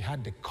he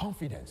had the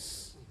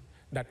confidence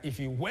that if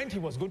he went, he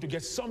was going to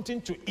get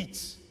something to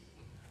eat,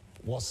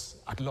 was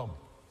at Lom.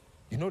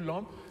 You know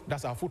Lom?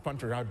 That's our food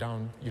pantry right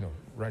down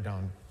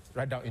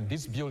in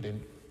this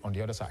building on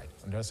the other side,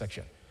 on the other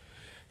section.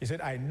 He said,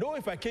 "I know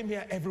if I came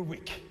here every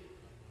week,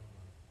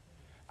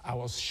 I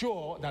was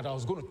sure that I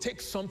was going to take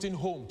something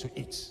home to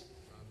eat."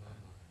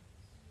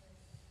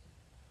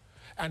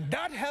 And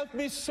that helped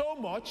me so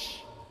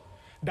much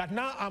that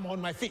now I'm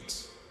on my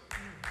feet.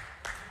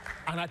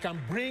 And I can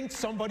bring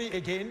somebody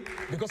again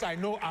because I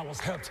know I was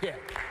helped here.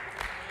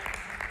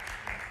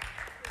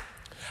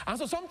 And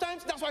so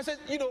sometimes, that's why I said,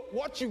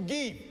 what you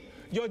give,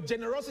 your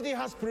generosity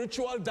has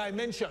spiritual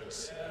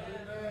dimensions.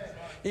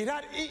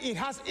 It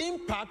has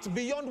impact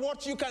beyond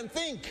what you can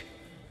think.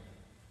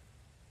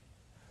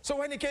 So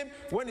when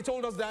he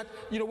told us that,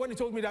 when he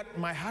told me that,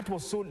 my heart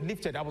was so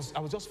lifted, I was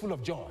just full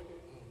of joy.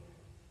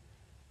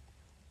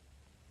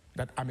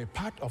 That I'm a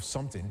part of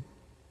something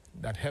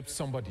that helps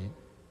somebody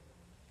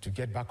to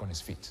get back on his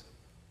feet.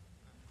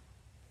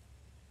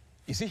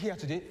 Is he here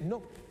today?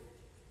 No.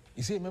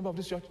 Is he a member of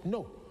this church?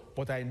 No.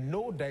 But I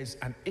know there is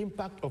an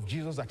impact of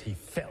Jesus that he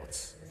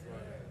felt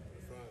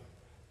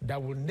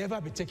that will never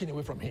be taken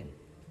away from him.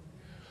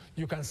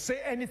 You can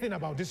say anything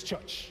about this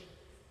church.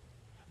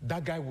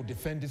 That guy will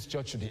defend this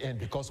church to the end,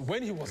 because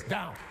when he was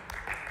down,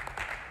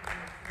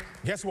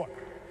 guess what?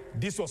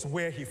 This was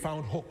where he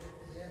found hope.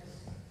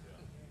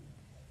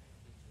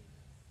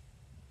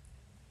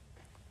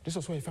 This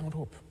was where he found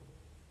hope.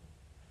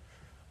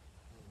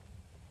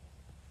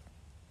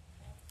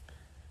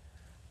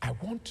 I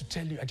want to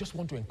tell you, I just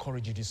want to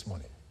encourage you this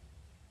morning.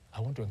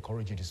 I want to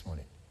encourage you this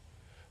morning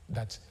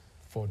that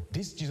for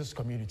this Jesus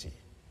community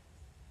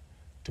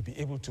to be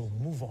able to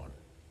move on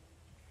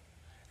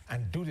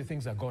and do the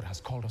things that God has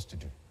called us to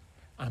do,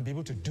 and be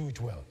able to do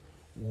it well,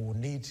 we will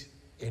need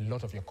a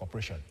lot of your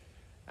cooperation.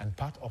 And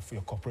part of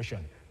your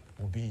cooperation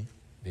will be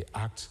the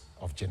act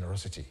of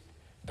generosity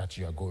that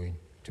you are going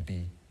to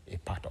be a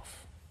part of.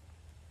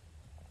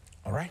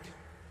 All right?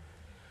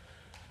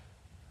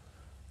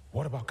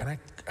 What about,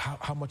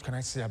 how much can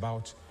I say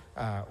about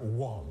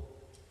WORM,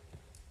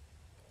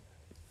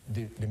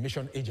 the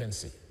mission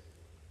agency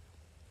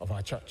of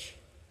our church,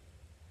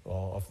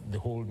 or of the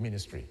whole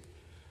ministry?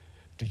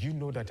 Do you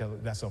know that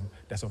there's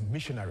some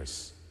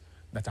missionaries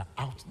that are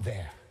out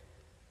there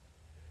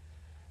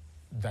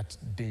that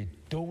they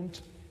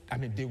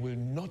will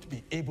not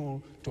be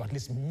able to at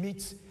least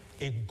meet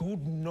a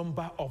good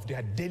number of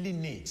their daily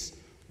needs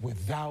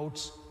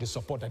without the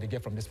support that they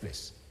get from this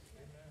place?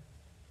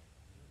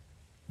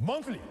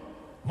 Monthly,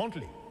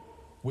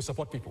 we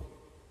support people,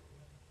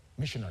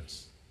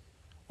 missionaries.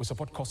 We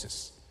support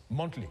causes.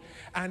 Monthly.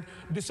 And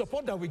the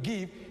support that we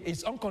give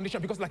is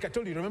unconditional, because like I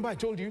told you, remember I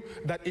told you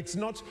that it's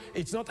not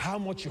how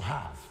much you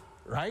have,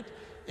 right?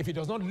 If it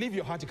does not leave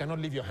your heart, it cannot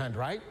leave your hand,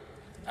 right?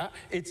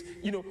 The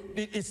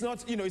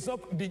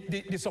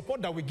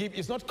support that we give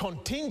is not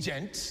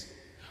contingent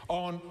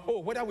on,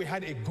 whether we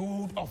had a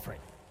good offering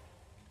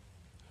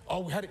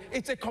or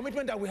it's a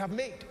commitment that we have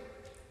made.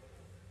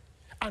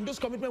 And those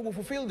commitments will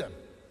fulfill them.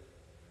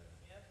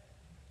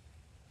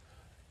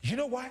 You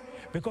know why?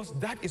 Because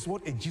that is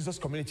what a Jesus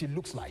community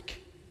looks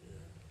like.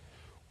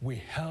 We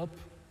help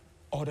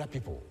other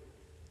people.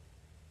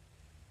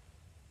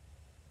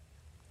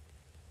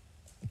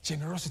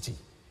 Generosity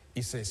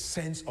is a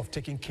sense of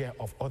taking care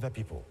of other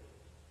people.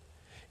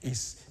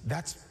 It's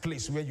that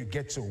place where you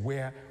get to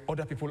where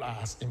other people are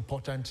as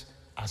important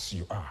as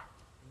you are.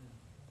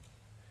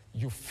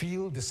 You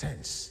feel the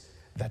sense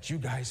that you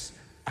guys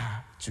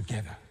are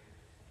together.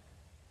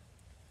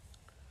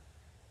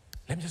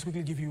 Let me just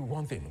quickly give you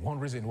one thing, one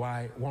reason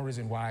why we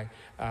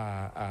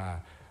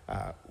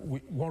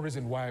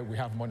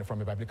have money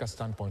from a biblical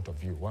standpoint of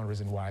view. One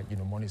reason why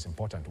money is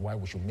important, why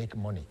we should make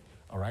money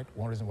all right?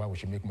 One reason why we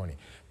should make money.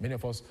 Many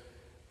of us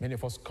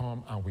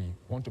come and we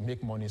want to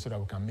make money so that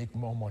we can make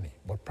more money.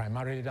 But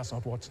primarily, that's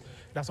not what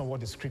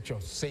the scripture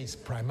says.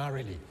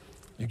 Primarily,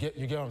 you get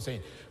what I'm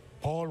saying.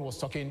 Paul was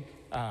talking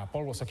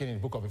in the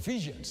book of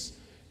Ephesians.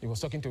 He was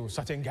talking to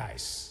certain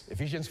guys.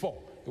 Ephesians 4.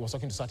 He was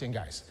talking to certain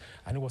guys,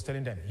 and he was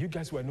telling them, "You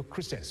guys were no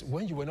Christians.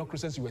 When you were not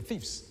Christians, you were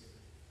thieves.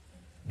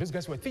 Those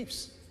guys were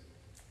thieves,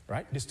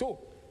 right? They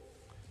stole.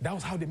 That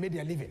was how they made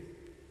their living."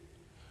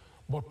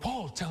 But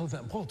Paul told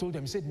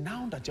them, he said,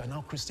 "Now that you are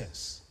now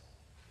Christians,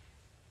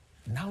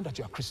 now that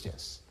you are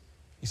Christians,"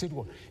 he said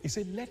what? He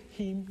said, "Let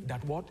him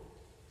that what?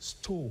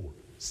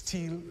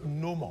 Steal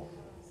no more."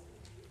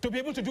 To be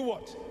able to do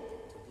what?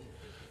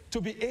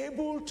 To be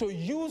able to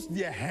use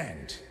their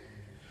hand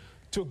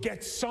to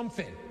get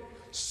something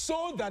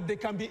so that they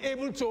can be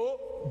able to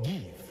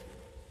give.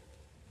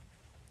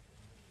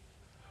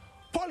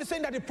 Paul is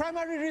saying that the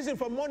primary reason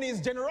for money is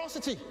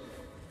generosity.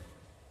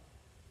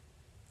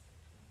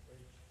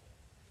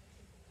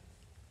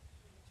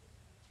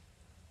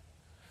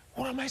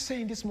 What am I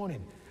saying this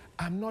morning?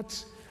 I don't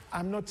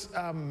want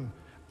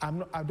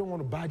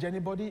to badge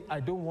anybody. I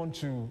don't want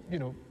to,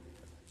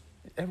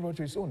 everybody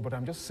to his own, but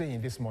I'm just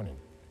saying this morning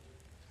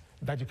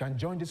that you can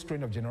join this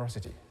train of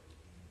generosity.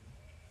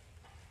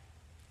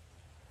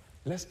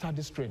 Let's start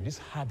this train, this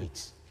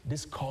habit,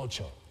 this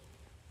culture,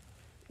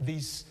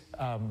 this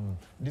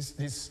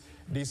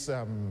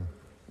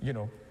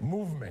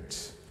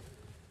movement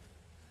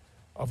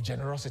of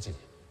generosity.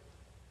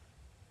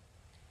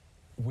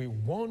 We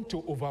want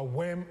to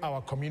overwhelm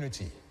our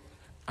community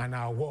and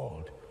our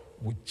world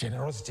with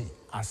generosity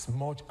as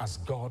much as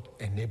God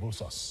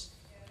enables us.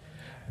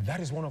 That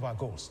is one of our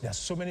goals. There are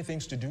so many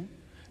things to do.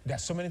 There are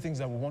so many things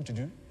that we want to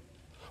do.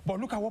 But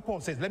look at what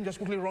Paul says. Let me just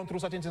quickly run through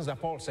certain things that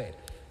Paul said.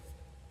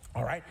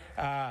 All right?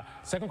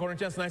 2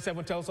 Corinthians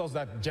 9:7 tells us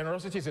that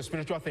generosity is a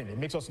spiritual thing. It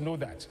makes us know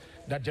that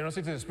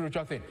generosity is a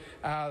spiritual thing.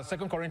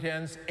 2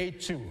 Corinthians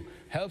 8:2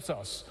 helps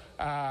us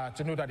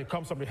to know that it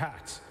comes from the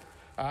heart.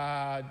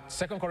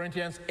 2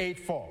 Corinthians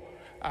 8:4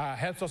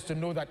 helps us to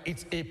know that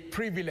it's a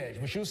privilege.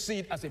 We should see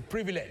it as a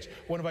privilege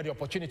whenever the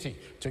opportunity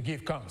to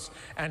give comes.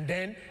 And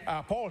then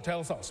Paul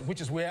tells us, which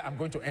is where I'm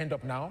going to end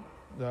up now.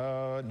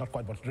 Not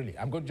quite, but really.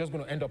 I'm just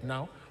going to end up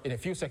now in a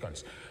few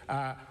seconds.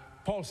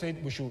 Paul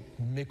said we should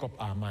make up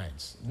our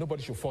minds.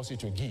 Nobody should force you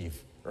to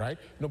give, right?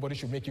 Nobody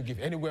should make you give.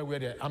 Anywhere where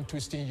they're arm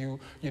twisting you,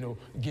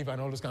 give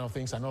and all those kind of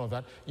things and all of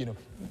that,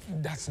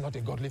 that's not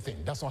a godly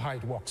thing. That's not how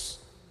it works.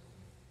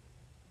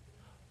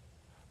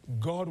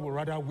 God will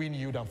rather win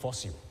you than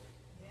force you.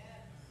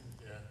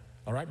 Yeah.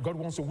 All right? God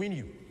wants to win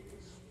you.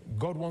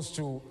 God wants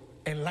to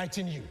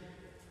enlighten you.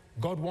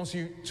 God wants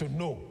you to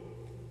know.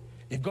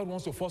 If God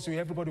wants to force you,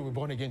 everybody will be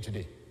born again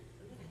today.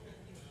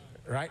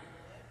 Right?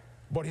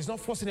 But he's not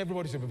forcing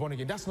everybody to be born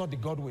again. That's not the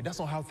God way. That's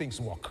not how things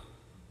work.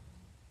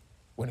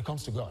 When it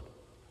comes to God,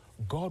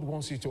 God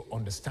wants you to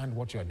understand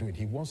what you are doing.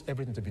 He wants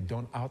everything to be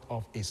done out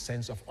of a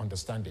sense of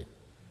understanding.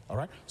 All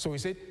right? So he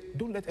said,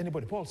 don't let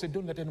anybody, Paul said,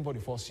 don't let anybody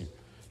force you.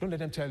 Don't let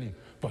them tell you,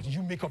 but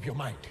you make up your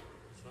mind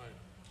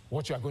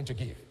what you are going to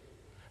give.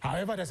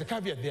 However, there's a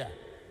caveat there,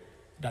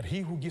 that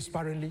he who gives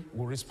sparingly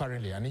will reap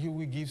sparingly, and he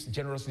who gives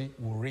generously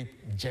will reap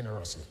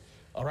generously.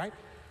 All right?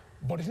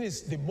 But the thing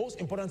is, the most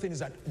important thing is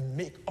that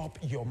make up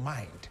your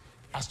mind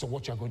as to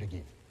what you're going to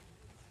give.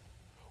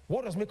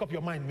 What does make up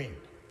your mind mean?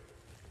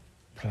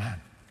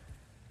 Plan.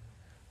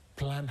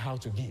 Plan how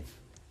to give.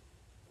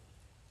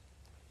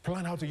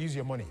 Plan how to use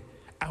your money.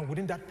 And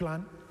within that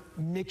plan,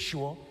 make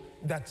sure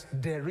that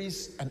there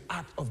is an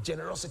act of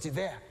generosity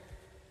there.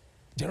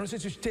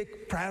 Generosity should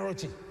take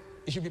priority.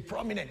 It should be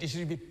prominent. It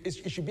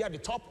should be at the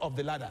top of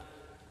the ladder.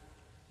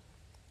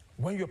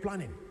 When you're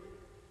planning,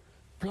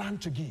 plan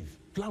to give.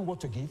 Plan what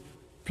to give.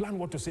 Plan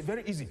what to save.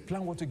 Very easy.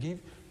 Plan what to give,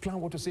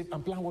 plan what to save,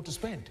 and plan what to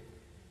spend.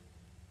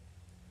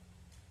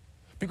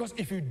 Because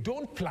if you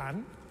don't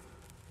plan,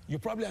 you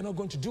probably are not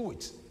going to do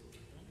it.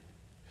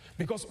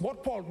 Because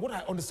what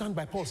I understand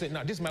by Paul saying,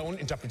 now this is my own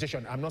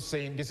interpretation. I'm not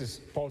saying this is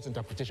Paul's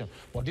interpretation,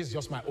 but this is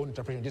just my own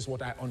interpretation. This is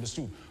what I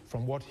understood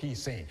from what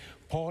he's saying.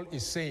 Paul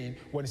is saying,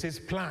 when he says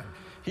plan,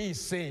 he is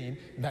saying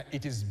that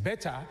it is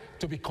better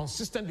to be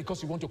consistent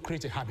because you want to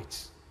create a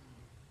habit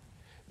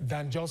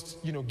than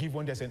just, give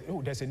when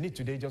there's a need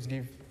today, just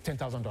give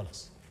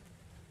 $10,000.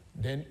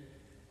 Then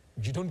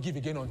you don't give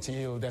again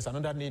until there's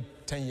another need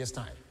 10 years'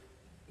 time.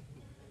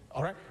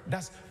 All right?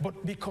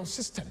 But be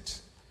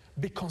consistent.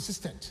 Be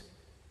consistent.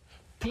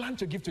 Plan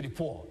to give to the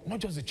poor, not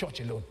just the church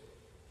alone.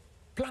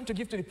 Plan to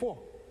give to the poor.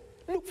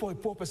 Look for a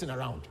poor person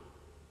around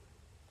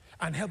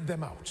and help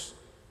them out.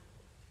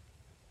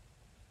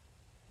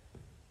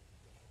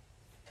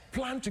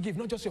 Plan to give,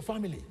 not just your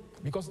family,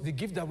 because the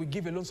gift that we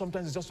give alone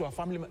sometimes is just to our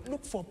family.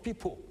 Look for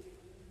people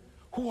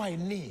who are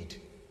in need,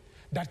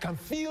 that can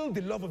feel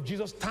the love of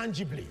Jesus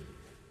tangibly.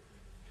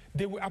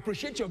 They will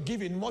appreciate your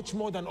giving much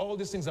more than all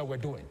these things that we're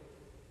doing.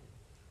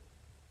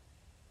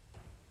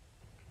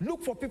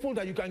 Look for people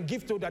that you can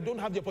give to that don't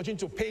have the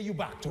opportunity to pay you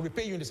back, to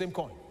repay you in the same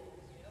coin.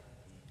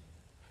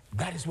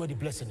 That is where the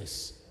blessing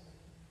is.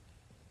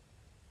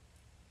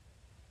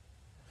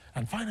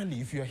 And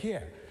finally, if you're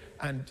here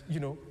and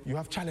you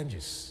have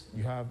challenges,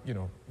 you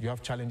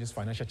have challenges,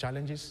 financial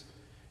challenges,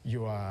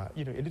 you are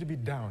a little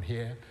bit down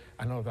here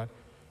and all that,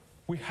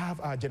 we have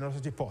our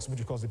generosity purse, which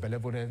we call the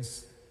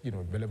benevolence,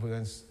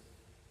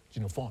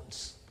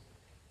 funds.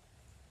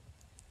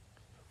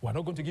 We're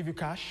not going to give you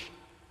cash,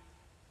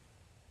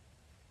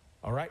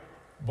 all right?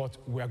 But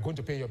we are going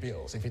to pay your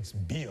bills. If it's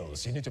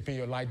bills, you need to pay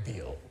your light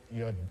bill.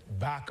 You're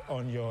back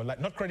on your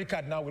not credit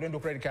card now. We don't do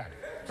credit card.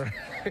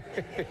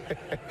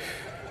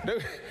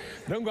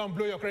 Don't go and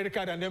blow your credit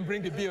card and then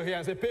bring the bill here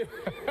and say pay.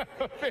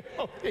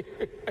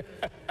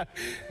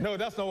 No,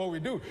 that's not what we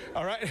do.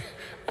 All right.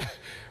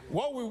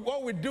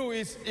 What we do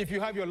is, if you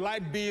have your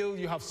light bill,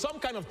 you have some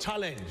kind of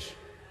challenge,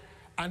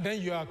 and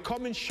then you are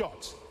coming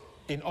short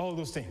in all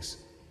those things.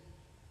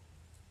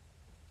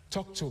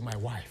 Talk to my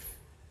wife.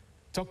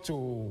 Talk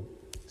to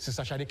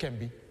Sister Shadi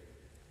Kembi.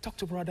 Talk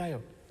to Brother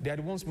Ayo. They are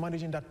the ones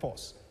managing that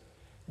purse.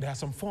 There are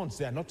some funds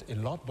there, not a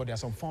lot, but there are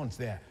some funds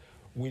there.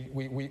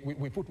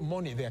 We put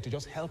money there to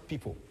just help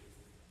people.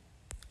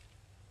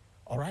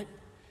 All right?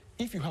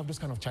 If you have this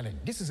kind of challenge,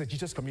 this is a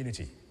Jesus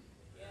community.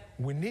 Yeah.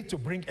 We need to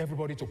bring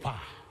everybody to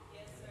par.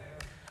 Yes,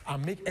 sir.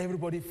 And make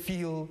everybody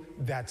feel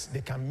that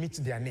they can meet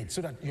their needs,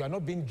 so that you are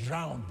not being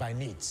drowned by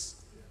needs.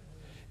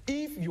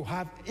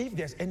 If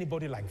there's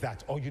anybody like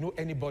that, or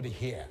anybody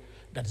here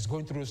that is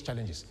going through those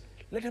challenges,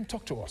 let them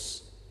talk to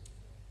us.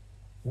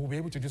 We'll be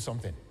able to do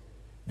something,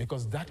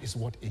 because that is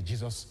what a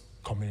Jesus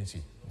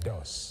community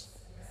does.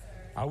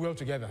 Are we all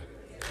together?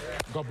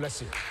 God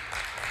bless you.